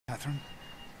Catherine.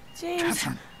 James.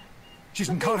 Catherine. She's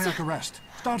in cardiac arrest.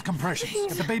 Start compressions.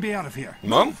 Get the baby out of here.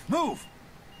 Mum? Move!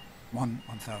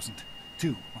 1,000.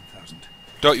 2, 1,000.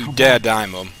 Don't you Come dare on. die,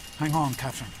 Mum. Hang on,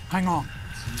 Catherine. Hang on.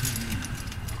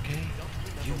 Okay?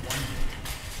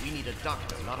 We need a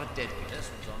doctor, not a deadbeat.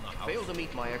 Fail to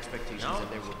meet my expectations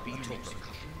and there will be repercussions.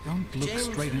 Don't look James,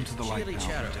 straight into the light chilly now.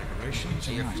 chatter. Decorations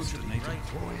are Your nice, future but native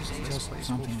bright. toys are just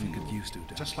something you get used to.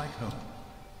 Just like home.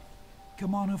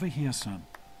 Come on over here, son.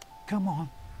 Come on.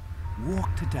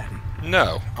 Walk to Daddy.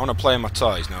 No, I want to play in my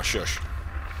toys now, shush.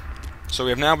 So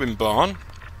we have now been born.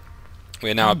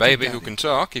 We are now a baby who can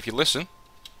talk, if you listen.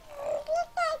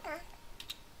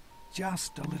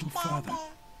 Just a little further.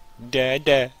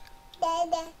 Dada.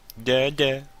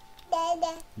 Dada.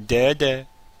 Dada.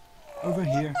 Over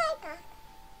here.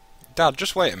 Dad,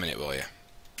 just wait a minute, will you?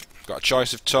 Got a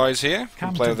choice of toys here. We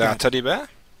can play with our teddy bear,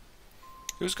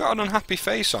 who's got an unhappy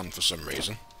face on for some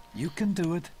reason. You can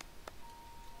do it.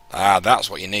 Ah, that's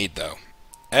what you need, though.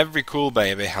 Every cool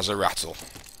baby has a rattle.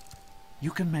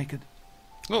 You can make it.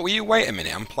 Look, will you wait a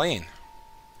minute? I'm playing.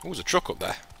 Oh, there's a truck up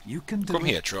there. You can do Come it.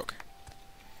 here, truck.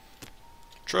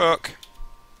 Truck.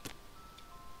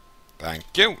 Thank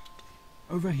you.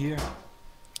 Over here.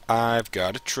 I've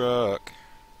got a truck.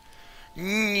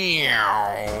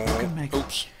 Meow. You can make it.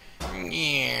 Oops.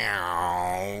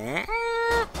 Meow.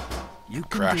 You can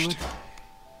Crashed. do it.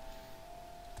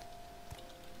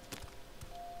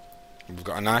 We've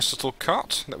got a nice little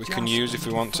cot that we can Just use a if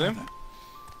we little want to. further.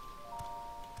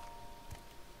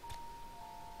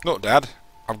 Look, Dad,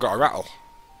 I've got a rattle.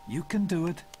 You can do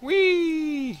it.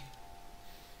 Whee!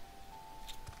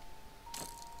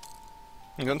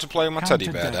 I'm going to play with my Come teddy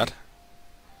to bear, Daddy. Dad.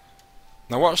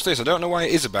 Now watch this. I don't know why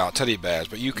it is about teddy bears,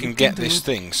 but you can get do this it.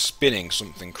 thing spinning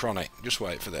something chronic. Just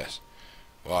wait for this.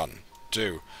 1,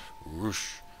 2,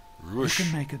 whoosh, whoosh, You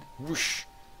can make it. whoosh,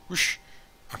 whoosh.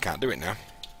 I can't do it now.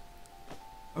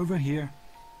 Over here.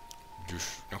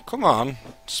 Now come on,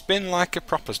 spin like a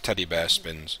proper teddy bear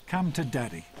spins. Come to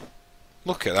Daddy.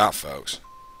 Look at that, folks.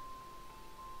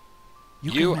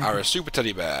 You You can make are it. a super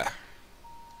teddy bear.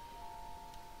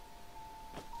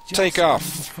 Just Take a off.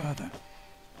 little further.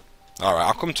 Alright,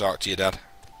 I'll come talk to you, Dad.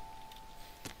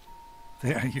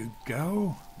 There you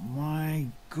go. My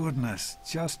goodness.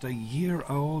 Just a year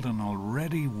old and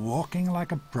already walking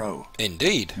like a pro.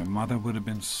 Indeed. Your mother would have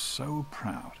been so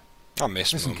proud. I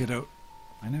miss Listen, Mum. kiddo.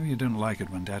 I know you don't like it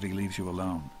when Daddy leaves you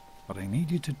alone, but I need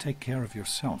you to take care of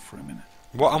yourself for a minute.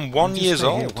 What, I'm 1 Just years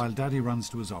stay here old? while Daddy runs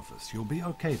to his office. You'll be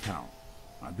okay, pal.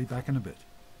 I'll be back in a bit.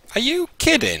 Are you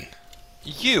kidding?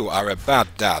 You are a bad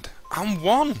dad. I'm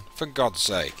 1, for God's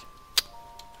sake.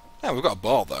 Yeah, we've got a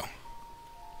ball, though.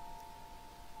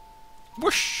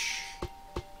 Whoosh!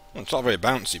 Well, it's not a very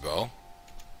bouncy ball.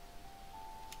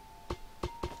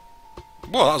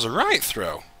 Well, that was a right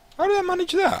throw. How did I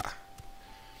manage that?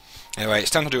 Anyway,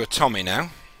 it's time to do a Tommy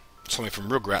now. Tommy from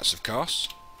Rugrats, of course.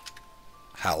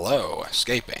 Hello,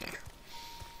 escaping.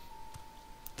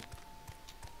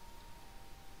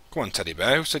 Come on, teddy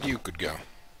bear. Who said you could go?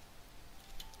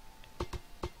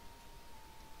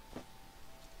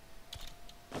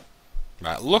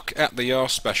 Right, look at the Your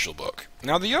Special book.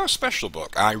 Now, the Your Special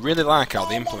book, I really like how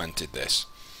they implemented this.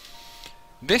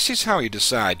 This is how you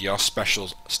decide your special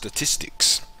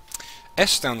statistics.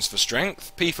 S stands for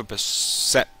strength, P for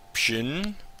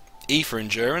perception, E for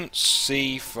endurance,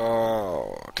 C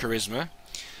for charisma,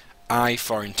 I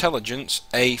for intelligence,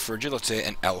 A for agility,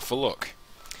 and L for luck.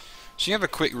 So you have a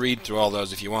quick read through all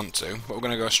those if you want to, but we're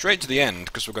going to go straight to the end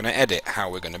because we're going to edit how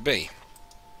we're going to be.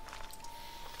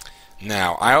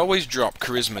 Now, I always drop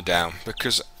charisma down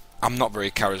because I'm not very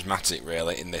charismatic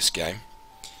really in this game.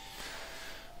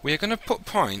 We are going to put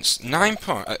points,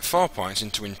 4 points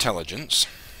into intelligence.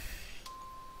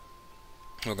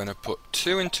 We're going to put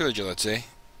 2 into agility.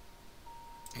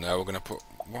 No, we're going to put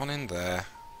 1 in there.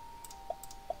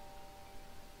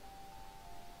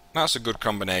 That's a good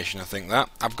combination, I think that.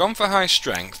 I've gone for high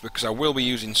strength because I will be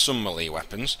using some melee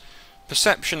weapons.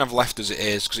 Perception I've left as it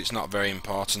is because it's not very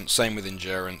important. Same with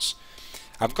endurance.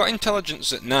 I've got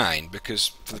intelligence at 9 because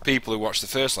for the people who watch the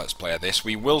first Let's Play of this,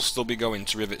 we will still be going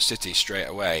to Rivet City straight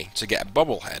away to get a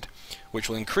bobblehead, which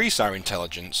will increase our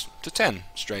intelligence to 10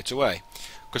 straight away.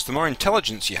 Because the more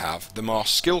intelligence you have, the more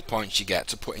skill points you get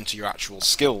to put into your actual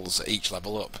skills at each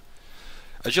level up.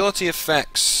 Agility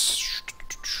affects...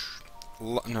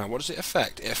 No, what does it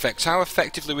affect? It affects how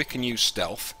effectively we can use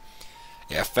stealth.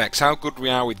 It affects how good we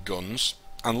are with guns.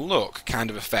 And luck kind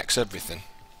of affects everything.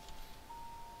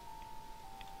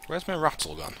 Where's my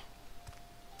rattle gone?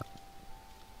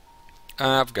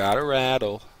 I've got a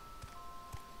rattle.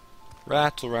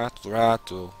 Rattle, rattle,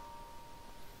 rattle.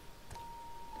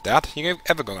 Dad, you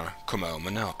ever gonna come home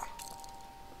or not?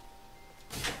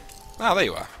 Ah, there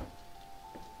you are.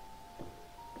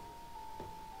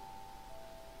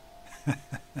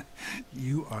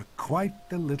 You are quite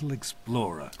the little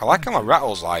explorer. I like how my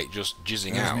rattle's like just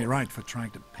jizzing Serves out. me right for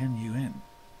trying to pin you in.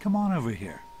 Come on over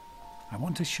here. I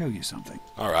want to show you something.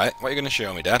 Alright, what are you going to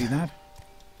show me, See Dad? that?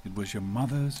 It was your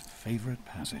mother's favorite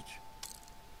passage.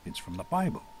 It's from the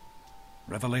Bible.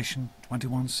 Revelation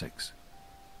 21:6.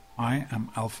 I am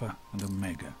Alpha and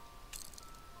Omega,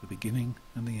 the beginning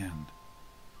and the end.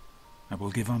 I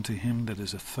will give unto him that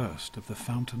is athirst of the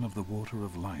fountain of the water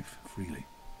of life freely.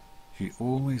 She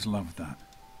always loved that.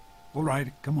 All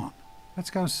right, come on. Let's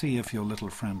go see if your little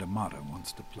friend Amata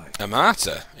wants to play.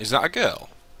 Amata? Is that a girl?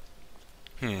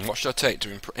 What should I take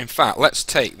to in fact, let's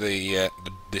take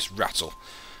this rattle.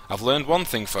 I've learned one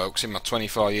thing, folks, in my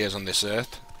 24 years on this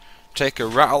earth. Take a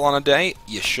rattle on a date,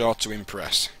 you're sure to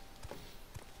impress.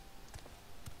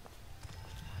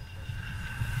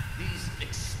 These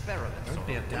experiments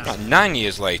are... About 9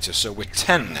 years later, so we're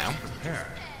 10 now. Prepare.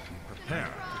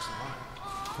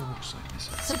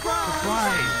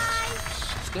 Surprise!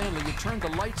 Stanley, you turned the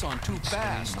lights on too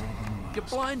fast. You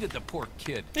blinded the poor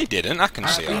kid. He didn't, I can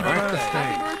see it. Happy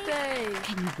birthday!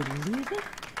 Can you believe it?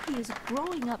 He is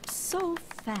growing up so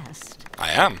fast.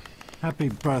 I am. Happy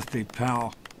birthday,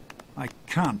 pal. I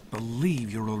can't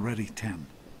believe you're already 10.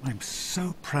 I'm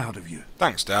so proud of you.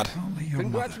 Thanks, Dad. Only your mother.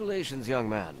 Congratulations, young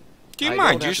man. Do you I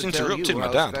mind? don't You have just to tell interrupted you my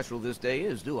how dad. special this day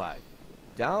is, do I?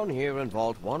 Down here in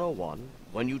Vault 101,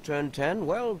 when you turn 10,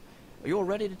 well, you're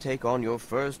ready to take on your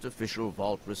first official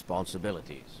Vault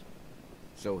responsibilities.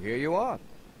 So here you are.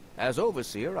 As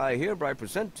Overseer, I hereby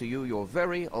present to you your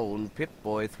very own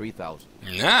Pip-Boy 3000.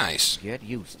 Nice. Get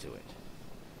used to it.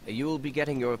 You'll be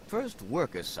getting your first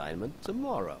work assignment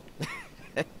tomorrow.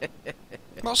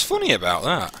 What's funny about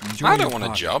that? Enjoy I don't your want a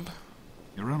party. job.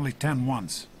 You're only 10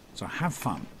 once, so have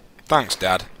fun. Thanks,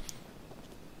 Dad.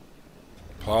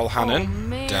 Paul Hannon, Oh,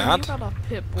 man, Dad, you got a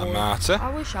Pip-Boy. Amata.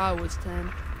 I wish I was 10. Do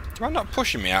you mind not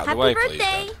pushing me out of Happy the way, birthday!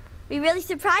 please, Dad? We really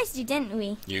surprised you, didn't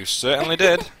we? You certainly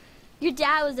did. Your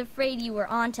dad was afraid you were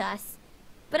onto us.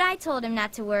 But I told him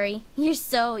not to worry. You're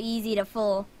so easy to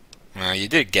fool. Well, you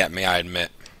did get me, I admit.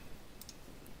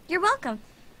 You're welcome.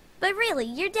 But really,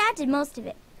 your dad did most of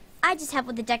it. I just helped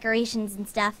with the decorations and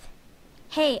stuff.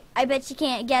 Hey, I bet you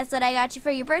can't guess what I got you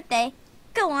for your birthday.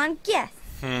 Go on, guess.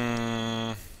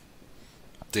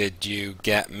 Did you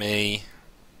get me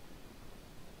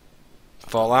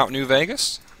Fallout New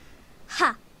Vegas?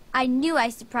 Ha! I knew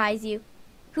I'd surprise you.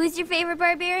 Who's your favorite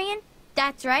barbarian?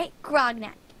 That's right,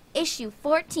 Grognak. Issue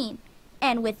 14.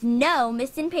 And with no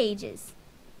missing pages.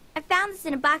 I found this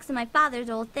in a box of my father's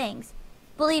old things.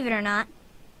 Believe it or not.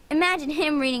 Imagine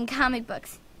him reading comic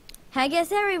books. I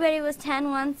guess everybody was 10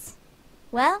 once.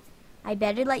 Well, I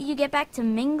better let you get back to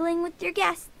mingling with your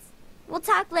guests. We'll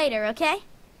talk later, okay?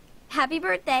 Happy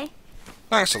birthday.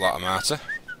 Thanks a lot, Amata.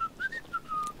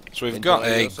 So we've Enjoy got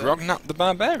a yourself. Grognat the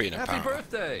Barbarian, Happy apparently.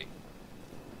 birthday!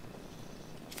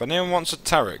 If anyone wants a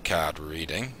tarot card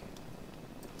reading,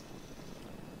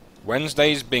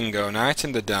 Wednesday's bingo night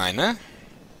in the diner.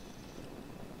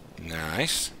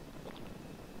 Nice.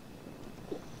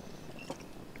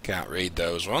 Can't read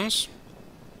those ones.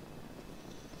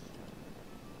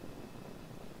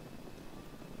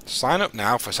 Sign up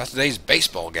now for Saturday's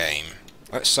baseball game.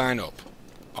 Let's sign up.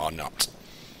 Or not.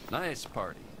 Nice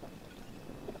party.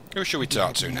 Who should we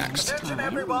talk to next? Attention,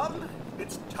 everyone!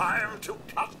 It's time to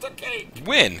cut the cake!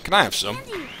 Win, can I have some?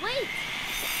 Andy,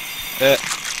 wait.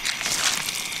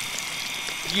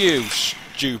 You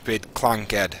stupid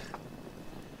clankhead.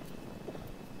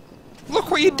 Look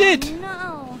what you did!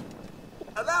 No.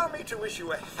 Allow me to wish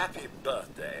you a happy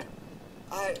birthday.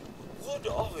 I would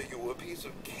offer you a piece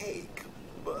of cake,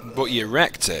 but... But you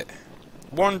wrecked it.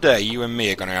 One day you and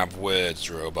me are gonna have words,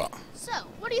 robot. So,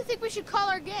 what do you think we should call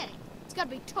our gang? It's gotta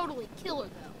be totally killer,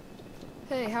 though.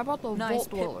 Hey, how about the Nice Vault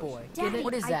Pip Dwellers? Boy. Daddy,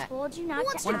 What is I that? told you Who not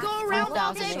wants to to ask. go around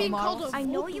all day being called a I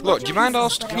know you Look, do you mind all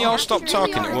but can you all stop I'm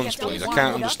talking sure at you once, are. please? I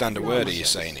can't understand a word of you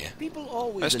saying here. People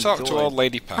always Let's talk to enjoy- old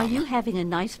Lady Are you Palmer. having a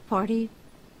nice party?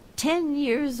 10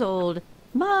 years old.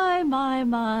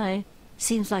 My.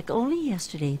 Seems like only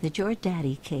yesterday that your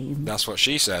daddy came. That's what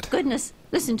she said. Goodness,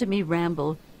 listen to me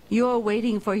ramble. You're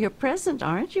waiting for your present,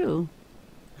 aren't you?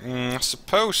 I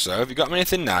suppose so. Have you got me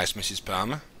anything nice, Mrs.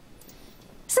 Palmer?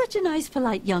 Such a nice,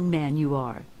 polite young man you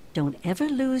are. Don't ever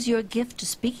lose your gift to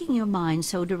speaking your mind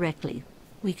so directly.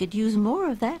 We could use more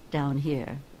of that down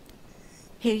here.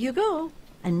 Here you go.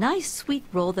 A nice sweet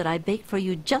roll that I baked for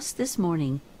you just this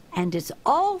morning. And it's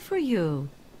all for you.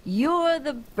 You're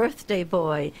the birthday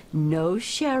boy. No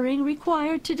sharing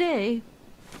required today.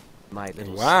 My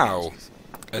little Wow. speeches.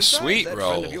 A Besides, sweet that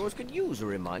roll. friend of yours could use a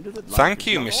reminder that life Thank is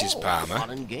you, not Mrs. all Palmer. fun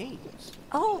and games.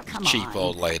 Oh, come Cheap on.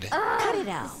 old lady. Cut it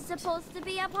out. This is supposed to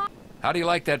be a party. How do you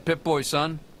like that Pip-Boy,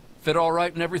 son? Fit all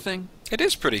right and everything? It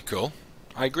is pretty cool.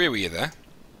 I agree with you there.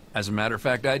 As a matter of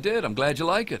fact, I did. I'm glad you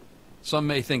like it. Some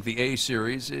may think the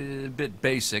A-series is a bit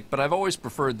basic, but I've always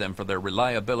preferred them for their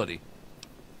reliability.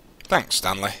 Thanks,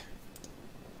 Stanley.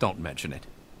 Don't mention it.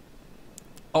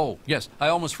 Oh, yes, I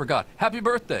almost forgot. Happy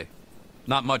birthday.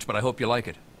 Not much, but I hope you like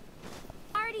it.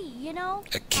 Party, you know?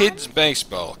 A kid's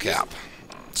baseball cap.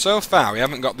 So far, we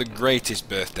haven't got the greatest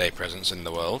birthday presents in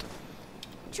the world.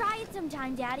 Try it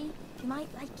sometime, Daddy. You might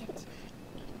like it.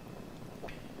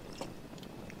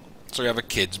 So we have a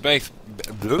kid's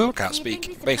can't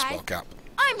speak, baseball cap.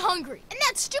 I'm hungry, and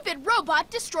that stupid robot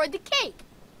destroyed the cake.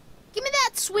 Give me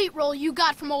that sweet roll you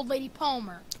got from old lady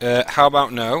Palmer. How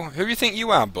about no? Who do you think you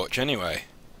are, Butch, anyway?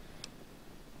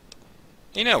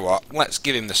 You know what? Let's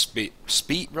give him the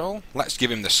speed roll? Let's give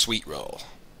him the sweet roll.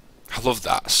 I love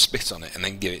that. Spit on it and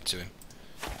then give it to him.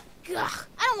 Ugh,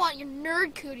 I don't want your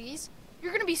nerd cooties.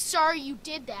 You're gonna be sorry you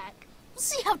did that. We'll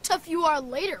see how tough you are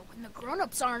later when the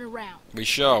grown-ups aren't around. We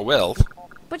sure will.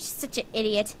 Butch is such an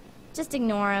idiot. Just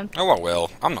ignore him. Oh, I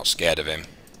will. I'm not scared of him.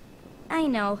 I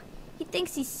know. He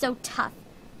thinks he's so tough.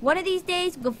 One of these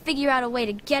days, we'll figure out a way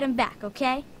to get him back,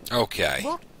 okay? Okay.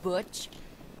 Look, Butch.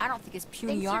 I don't think his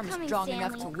puny Thanks for arm is coming, strong Stanley.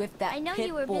 enough to lift that I know pit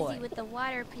you were boy. busy with the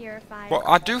water purifier. What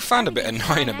I do find a bit Everything's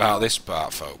annoying fine about now. this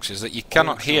part, folks, is that you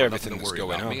cannot hear Nothing everything to that's worry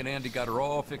going about. Me on. and Andy got her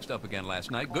all fixed up again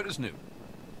last night. Good as new.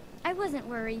 I wasn't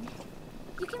worried.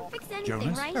 You can fix anything,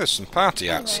 Jonas? right? There's some party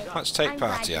hats. Anyway, Let's take I'm glad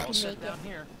party you hats. can make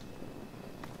it.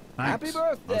 Thanks. Happy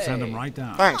birthday. I'll send them right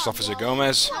down. Thanks, Officer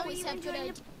Gomez. Always have good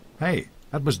ideas. Hey,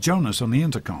 that was Jonas on the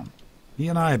intercom. He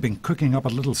and I have been cooking up a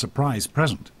little surprise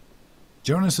present.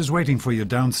 Jonas is waiting for you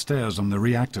downstairs on the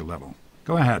reactor level.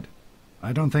 Go ahead.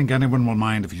 I don't think anyone will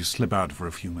mind if you slip out for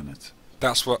a few minutes.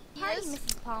 That's what... Party,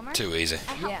 Mrs. Palmer. Too easy.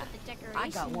 I help Yeah, with the I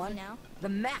decorations, got one. you know. The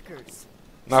Mackers.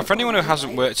 Now, for anyone who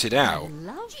hasn't worked it out,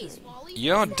 Lovely. Wally.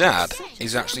 your dad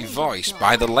is actually voiced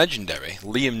by the legendary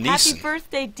Liam Happy Neeson.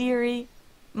 birthday, dearie.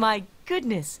 My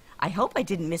goodness, I hope I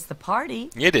didn't miss the party.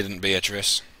 You didn't,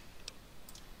 Beatrice.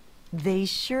 They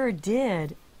sure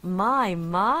did.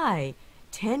 My.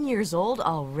 10 years old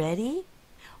already?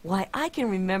 Why, I can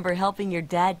remember helping your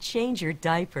dad change your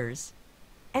diapers.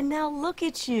 And now look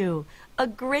at you, a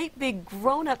great big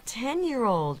grown-up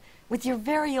 10-year-old with your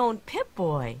very own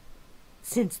Pip-Boy.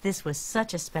 Since this was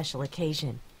such a special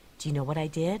occasion, do you know what I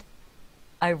did?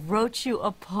 I wrote you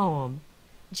a poem,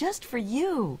 just for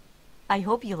you. I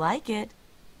hope you like it.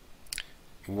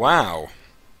 Wow.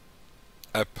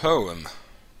 A poem.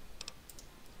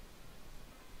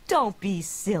 Don't be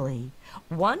silly.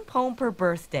 1 poem per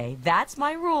birthday, that's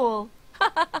my rule.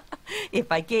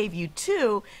 If I gave you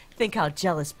 2, think how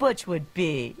jealous Butch would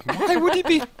be. Why would he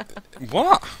be...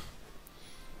 What?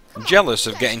 Jealous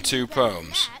of getting 2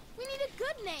 poems. We need a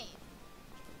good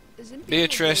name.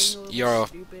 Beatrice, you're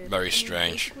very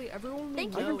strange.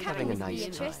 Thank you I'm for having coming, a Miss nice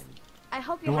Beatrice. time. I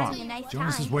hope Go you're on. having a nice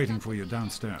Jonas time. is waiting for you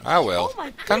downstairs. I will. Oh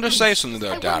my Can I just say goodness. something I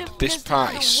though, would Dad? have This missed out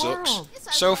party on the sucks. world.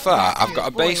 So far, I've got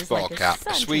a Boy is baseball like a cap,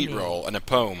 son a to sweet me. roll, and a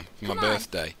poem for my Come on.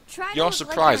 birthday. Try to Your look like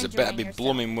surprise you're had better be enjoying yourself.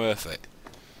 blooming worth it.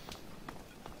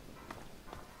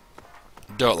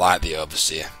 Don't like the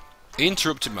overseer. He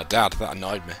interrupted my dad, that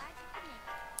annoyed me.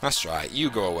 That's right, you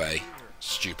go away,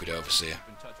 stupid overseer.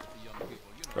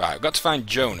 Right, we've got to find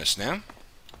Jonas now.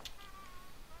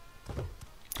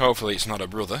 Hopefully it's not a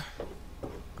brother.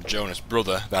 Jonas'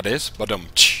 brother, that is.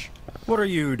 Badum-tsh. What are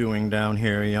you doing down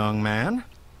here, young man?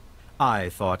 I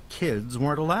thought kids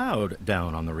weren't allowed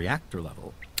down on the reactor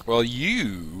level. Well,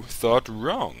 you thought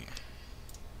wrong.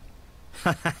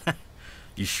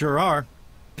 You sure are.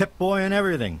 Pip-Boy and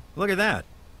everything. Look at that.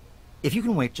 If you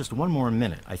can wait just one more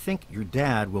minute, I think your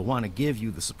dad will want to give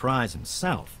you the surprise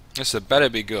himself. This had better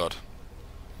be good.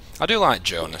 I do like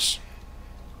Jonas.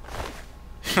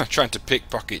 Trying to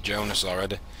pickpocket Jonas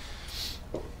already.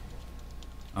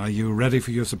 Are you ready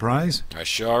for your surprise? I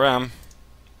sure am.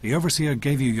 The Overseer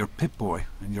gave you your Pip-Boy,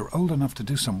 and you're old enough to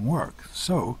do some work,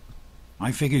 so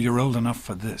I figure you're old enough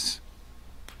for this.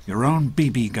 Your own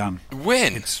BB gun.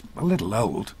 Win! It's a little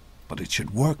old, but it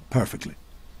should work perfectly.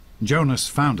 Jonas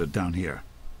found it down here.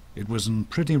 It was in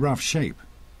pretty rough shape.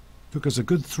 Took us a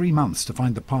good 3 months to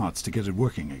find the parts to get it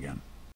working again.